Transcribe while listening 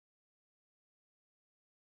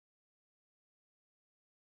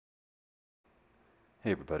Hey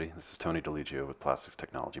everybody, this is Tony DeLigio with Plastics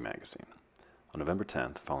Technology Magazine. On November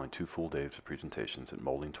 10th, following 2 full days of presentations at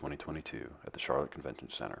Molding 2022 at the Charlotte Convention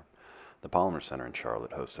Center, the Polymers Center in Charlotte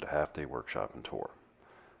hosted a half-day workshop and tour.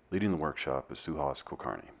 Leading the workshop was Suhas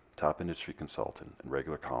Kulkarni, top industry consultant and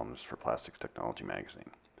regular columnist for Plastics Technology Magazine.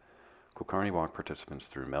 Kulkarni walked participants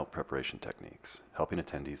through melt preparation techniques, helping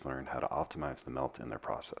attendees learn how to optimize the melt in their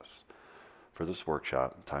process. For this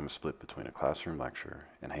workshop, time was split between a classroom lecture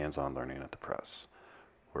and hands-on learning at the press,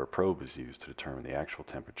 where a probe is used to determine the actual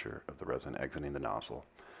temperature of the resin exiting the nozzle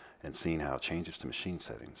and seeing how changes to machine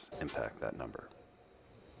settings impact that number.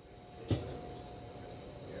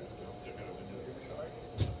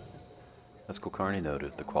 As Kulkarni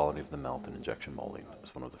noted, the quality of the melt in injection molding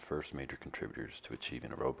is one of the first major contributors to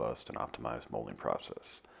achieving a robust and optimized molding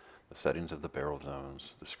process. The settings of the barrel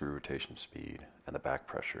zones, the screw rotation speed, and the back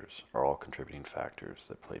pressures are all contributing factors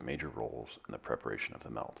that play major roles in the preparation of the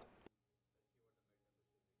melt.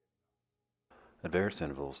 At various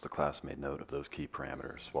intervals, the class made note of those key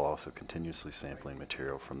parameters while also continuously sampling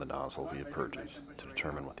material from the nozzle via purges to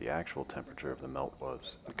determine what the actual temperature of the melt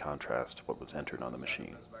was in contrast to what was entered on the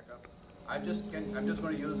machine. I'm just going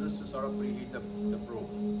to use this to sort of preheat the probe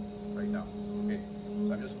right now. Okay,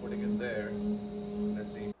 so I'm just putting it there.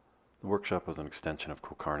 Let's see. The workshop was an extension of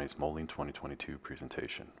Kulkarni's Molding 2022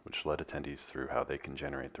 presentation, which led attendees through how they can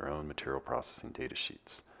generate their own material processing data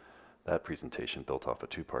sheets. That presentation built off a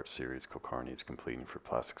 2-part series Kulkarni is completing for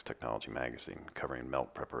Plastics Technology Magazine covering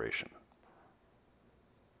melt preparation.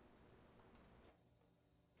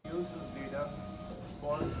 Use this data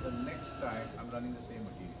for the next time I'm running the same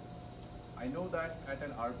material. I know that at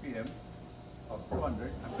an RPM of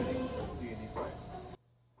 200, I'm getting 385.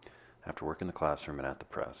 After work in the classroom and at the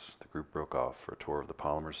press, the group broke off for a tour of the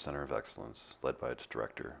Polymers Center of Excellence, led by its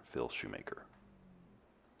director, Phil Shoemaker.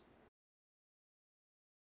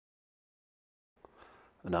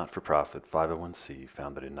 A not-for-profit 501c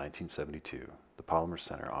founded in 1972, the Polymers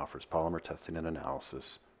Center offers polymer testing and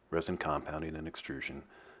analysis, resin compounding and extrusion,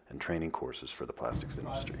 and training courses for the plastics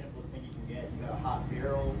industry. The simplest thing you can get. You got a hot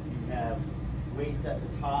barrel, you have weights at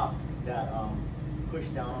the top that push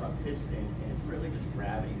down on a piston, and it's really just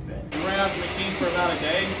gravity fed. We ran out the machine for about a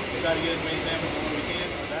day. We tried to get as many samples as we can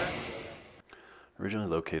for that. Originally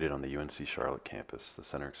located on the UNC Charlotte campus, the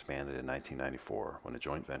center expanded in 1994 when a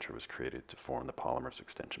joint venture was created to form the Polymers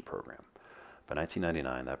Extension Program. By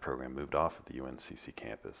 1999, that program moved off of the UNCC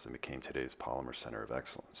campus and became today's Polymers Center of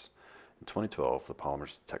Excellence. In 2012, the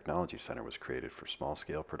Polymers Technology Center was created for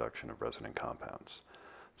small-scale production of resin and compounds.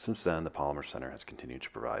 Since then, the Polymers Center has continued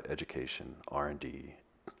to provide education, R&D,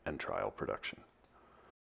 and trial production.